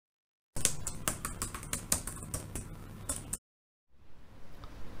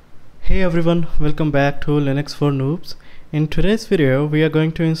Hey everyone, welcome back to Linux for Noobs. In today's video, we are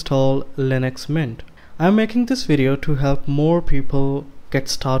going to install Linux Mint. I'm making this video to help more people get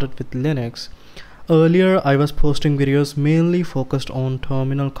started with Linux. Earlier, I was posting videos mainly focused on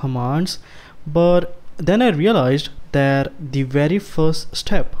terminal commands, but then I realized that the very first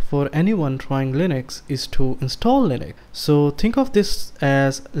step for anyone trying Linux is to install Linux. So think of this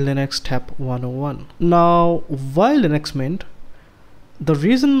as Linux Step 101. Now, why Linux Mint? The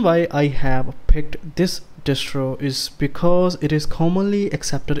reason why I have picked this distro is because it is commonly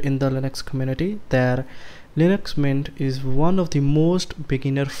accepted in the Linux community that Linux Mint is one of the most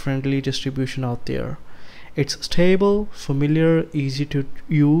beginner-friendly distribution out there. It's stable, familiar, easy to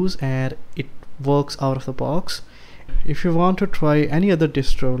use, and it works out of the box. If you want to try any other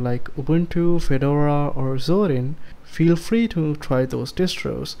distro like Ubuntu, Fedora, or Zorin, feel free to try those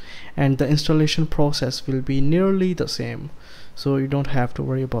distros, and the installation process will be nearly the same, so you don't have to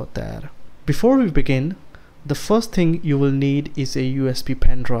worry about that. Before we begin, the first thing you will need is a USB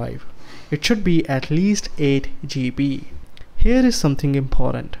pen drive. It should be at least 8 GB. Here is something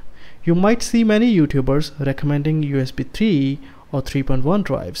important. You might see many YouTubers recommending USB 3 or 3.1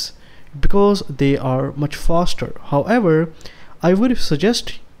 drives because they are much faster. However, I would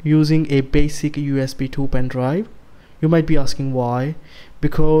suggest using a basic USB 2 pen drive. You might be asking why.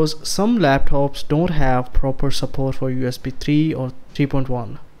 Because some laptops don't have proper support for USB 3 or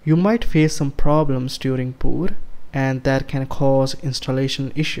 3.1. You might face some problems during boot, and that can cause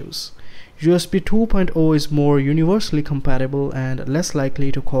installation issues. USB 2.0 is more universally compatible and less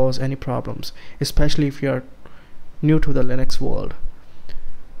likely to cause any problems, especially if you are new to the Linux world.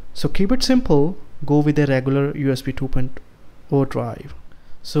 So keep it simple, go with a regular USB 2.0 drive.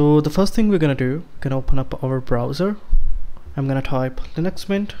 So the first thing we're gonna do, we're gonna open up our browser. I'm gonna type Linux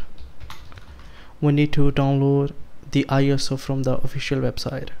Mint. We need to download the ISO from the official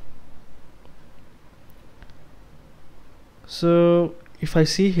website. So if I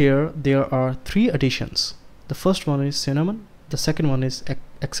see here, there are 3 editions. The first one is Cinnamon, the second one is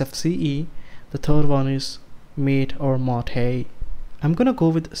XFCE, the third one is Mate or Mate. I'm gonna go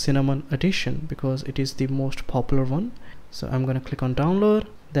with Cinnamon edition because it is the most popular one. So I'm gonna click on download.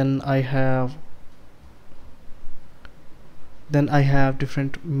 Then I have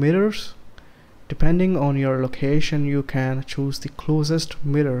different mirrors. Depending on your location, you can choose the closest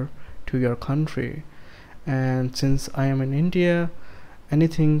mirror to your country. And since I am in India,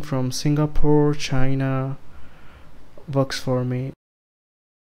 anything from Singapore, China works for me.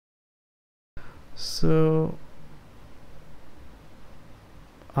 So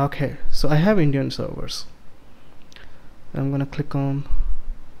okay, so I have Indian servers. I'm gonna click on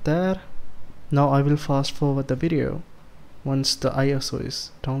that. Now I will fast forward the video once the ISO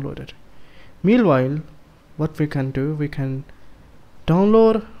is downloaded. Meanwhile, what we can do, we can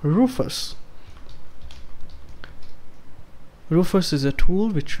download Rufus. Rufus is a tool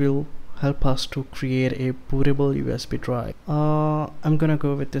which will help us to create a bootable USB drive. I'm gonna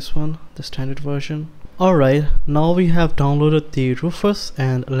go with this one, the standard version. Alright, now we have downloaded the Rufus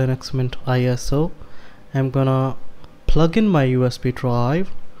and Linux Mint ISO. I'm gonna plug in my USB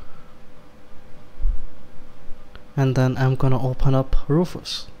drive, and then I'm gonna open up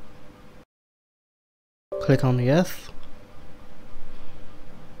Rufus. Click on yes.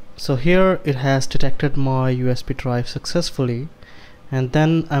 So here it has detected my USB drive successfully, and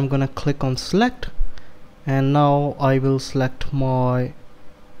then I'm gonna click on select, and now I will select my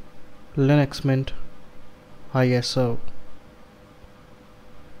Linux Mint ISO.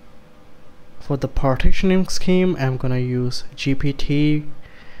 For the partitioning scheme, I'm gonna use GPT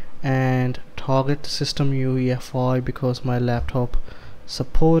and target system UEFI because my laptop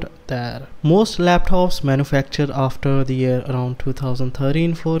support that. Most laptops manufactured after the year around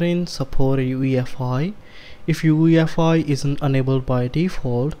 2013-14 support UEFI. If UEFI isn't enabled by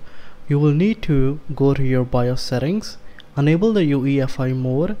default, you will need to go to your BIOS settings, enable the UEFI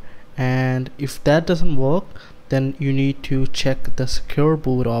mode, and if that doesn't work, then you need to check the secure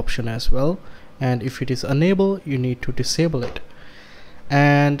boot option as well, and if it is enabled, you need to disable it.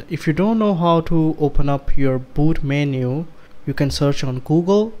 And if you don't know how to open up your boot menu, you can search on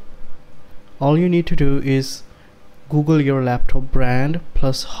Google. All you need to do is Google your laptop brand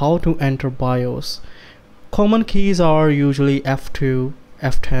plus how to enter BIOS. Common keys are usually F2,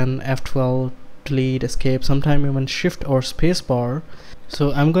 F10, F12, delete, escape, sometimes even shift or spacebar.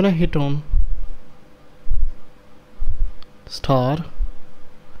 So I'm gonna hit on start.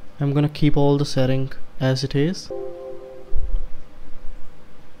 I'm gonna keep all the setting as it is.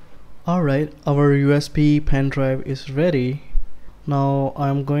 Alright, our USB pen drive is ready. Now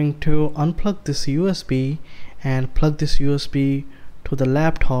I'm going to unplug this USB and plug this USB to the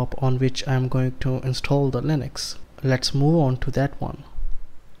laptop on which I'm going to install the Linux. Let's move on to that one.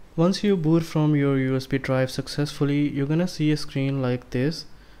 Once you boot from your USB drive successfully, you're gonna see a screen like this.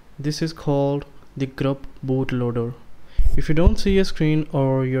 This is called the group bootloader. If you don't see a screen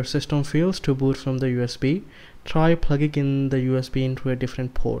or your system fails to boot from the USB, try plugging in the USB into a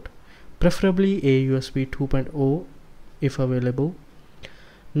different port, preferably a USB 2.0 if available.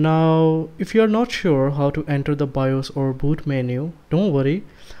 Now, if you are not sure how to enter the BIOS or boot menu, don't worry.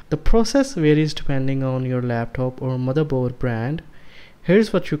 The process varies depending on your laptop or motherboard brand.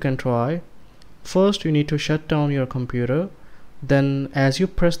 Here's what you can try. First, you need to shut down your computer. Then, as you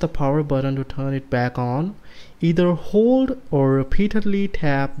press the power button to turn it back on, either hold or repeatedly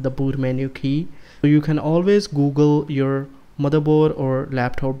tap the boot menu key. So you can always Google your motherboard or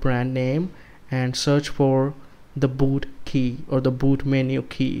laptop brand name and search for the boot key or the boot menu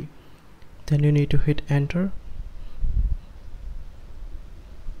key. Then you need to hit enter.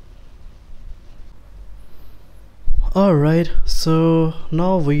 Alright, so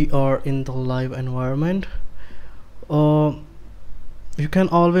now we are in the live environment. You can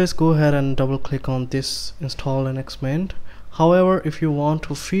always go ahead and double click on this install Linux Mint. However, if you want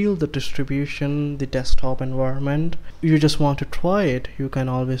to feel the distribution, the desktop environment, you just want to try it, you can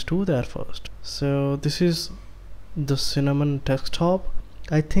always do that first. So this is the Cinnamon desktop.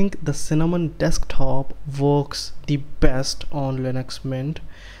 I think the Cinnamon desktop works the best on Linux Mint.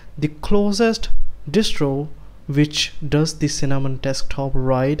 The closest distro which does the Cinnamon desktop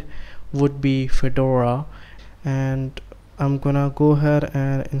right would be Fedora, and I'm gonna go ahead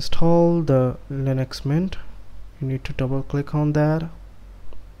and install the Linux Mint. You need to double click on that.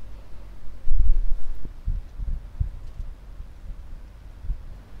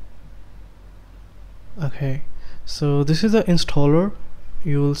 Okay, so this is the installer.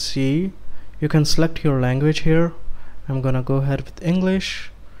 You will see you can select your language here. I'm gonna go ahead with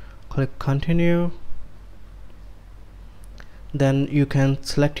English, click continue. Then you can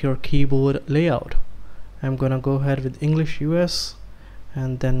select your keyboard layout. I'm gonna go ahead with English US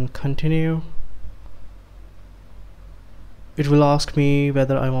and then continue. It will ask me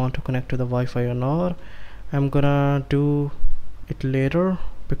whether I want to connect to the Wi-Fi or not. I'm gonna do it later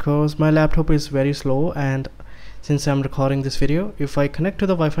because my laptop is very slow, and since I'm recording this video, if I connect to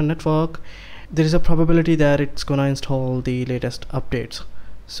the Wi-Fi network, there is a probability that it's gonna install the latest updates.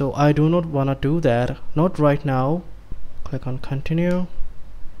 So I do not wanna do that, not right now. Click on continue.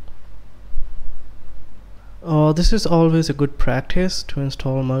 This is always a good practice to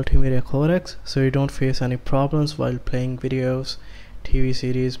install multimedia codecs so you don't face any problems while playing videos, TV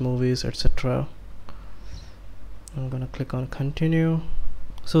series, movies, etc. I'm gonna click on continue.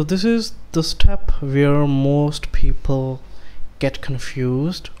 So this is the step where most people get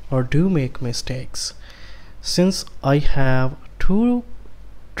confused or do make mistakes. Since I have two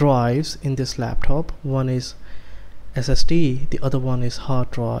drives in this laptop, one is SSD, the other one is hard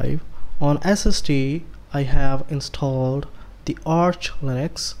drive. On SSD I have installed the Arch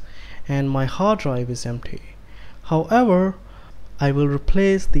Linux and my hard drive is empty. However, I will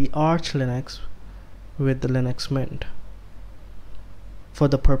replace the Arch Linux with the Linux Mint for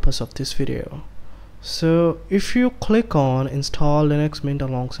the purpose of this video. So if you click on install Linux Mint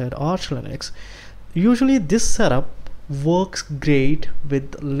alongside Arch Linux, usually this setup works great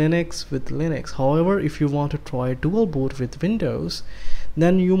with Linux. However, if you want to try dual boot with Windows,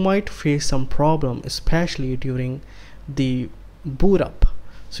 then you might face some problem, especially during the boot up.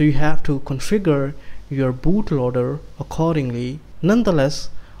 So you have to configure your bootloader accordingly. Nonetheless,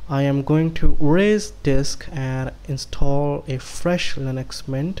 I am going to erase disk and install a fresh Linux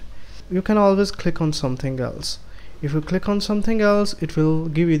Mint. You can always click on something else. If you click on something else, it will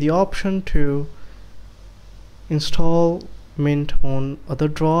give you the option to install Mint on other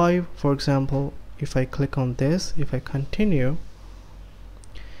drive. For example, if I click on this, if I continue,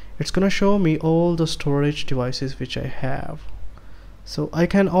 it's gonna show me all the storage devices which I have. So I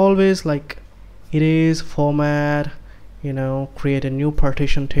can always like erase, format, you know, create a new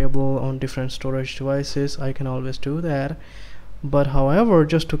partition table on different storage devices. I can always do that. But however,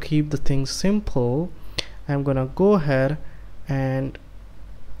 just to keep the things simple, I'm gonna go ahead and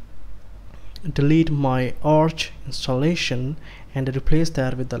delete my Arch installation and replace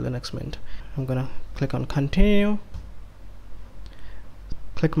that with the Linux Mint. I'm gonna click on continue,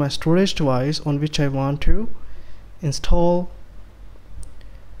 click my storage device on which I want to install.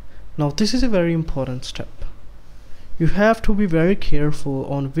 Now this is a very important step. You have to be very careful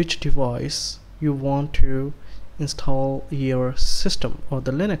on which device you want to install your system or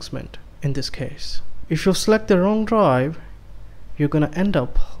the Linux Mint in this case. If you select the wrong drive, you're gonna end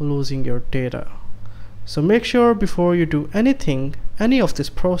up losing your data. So make sure before you do anything any of this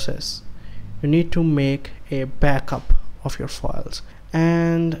process, you need to make a backup of your files.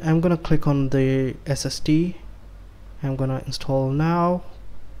 And I'm gonna click on the SSD. I'm gonna install now.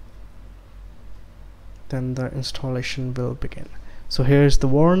 Then the installation will begin. So here's the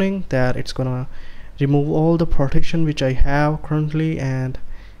warning that it's gonna remove all the partition which I have currently, and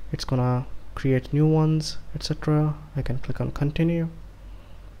it's gonna create new ones, etc. I can click on continue.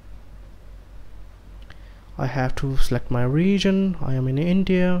 I have to select my region. I am in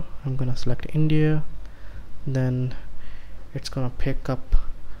India. I'm gonna select India. Then it's gonna pick up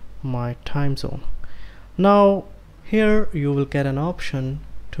my time zone. Now here you will get an option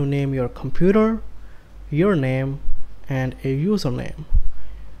to name your computer, your name, and a username.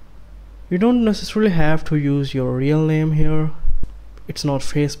 You don't necessarily have to use your real name here. It's not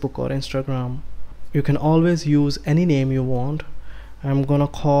Facebook or Instagram. You can always use any name you want. I'm gonna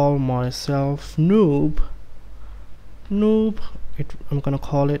call myself Noob. I'm gonna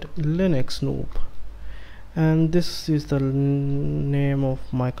call it Linux Noob. And this is the name of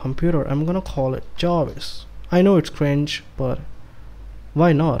my computer. I'm gonna call it Jarvis. I know it's cringe, but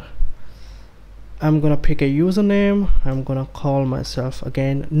why not? I'm gonna pick a username. I'm gonna call myself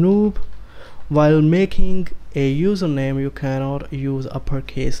again Noob. While making a username, you cannot use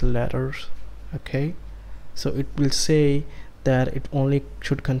uppercase letters, okay? So it will say that it only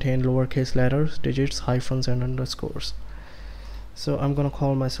should contain lowercase letters, digits, hyphens, and underscores. So I'm gonna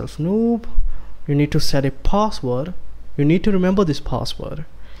call myself Noob. You need to set a password. You need to remember this password.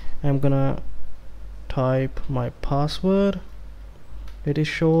 I'm gonna type my password. It is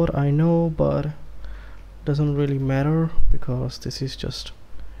short, I know, but doesn't really matter because this is just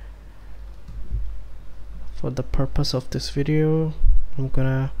for the purpose of this video.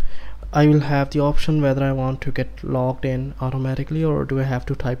 I will have the option whether I want to get logged in automatically or do I have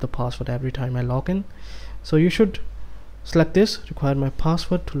to type the password every time I log in. So you should select this, require my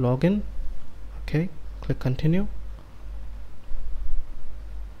password to log in. Okay, click continue.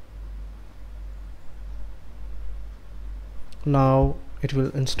 Now it will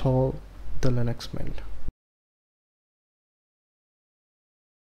install the Linux Mint.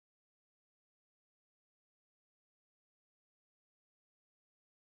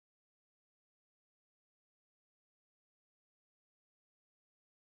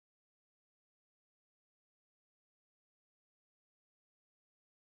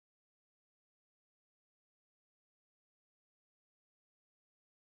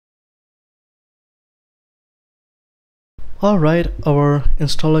 Alright, our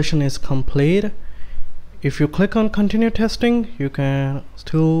installation is complete. If you click on continue testing, you can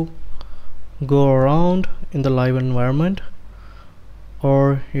still go around in the live environment,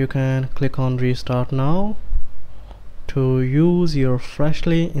 or you can click on restart now to use your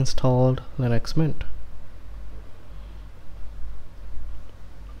freshly installed Linux Mint.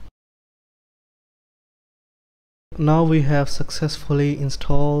 Now we have successfully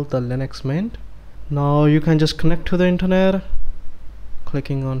installed the Linux Mint. Now you can just connect to the internet,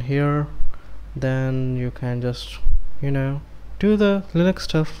 clicking on here. Then you can just, do the Linux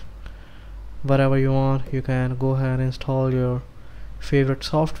stuff, whatever you want. You can go ahead and install your favorite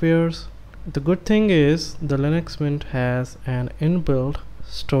softwares. The good thing is the Linux Mint has an inbuilt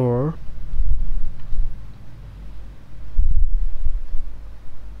store.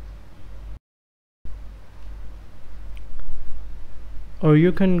 Or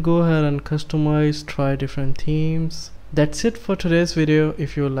you can go ahead and customize, try different themes. That's it for today's video.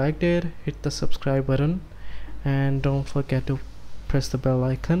 If you liked it, hit the subscribe button and don't forget to press the bell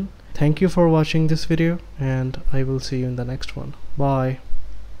icon. Thank you for watching this video, and I will see you in the next one. Bye.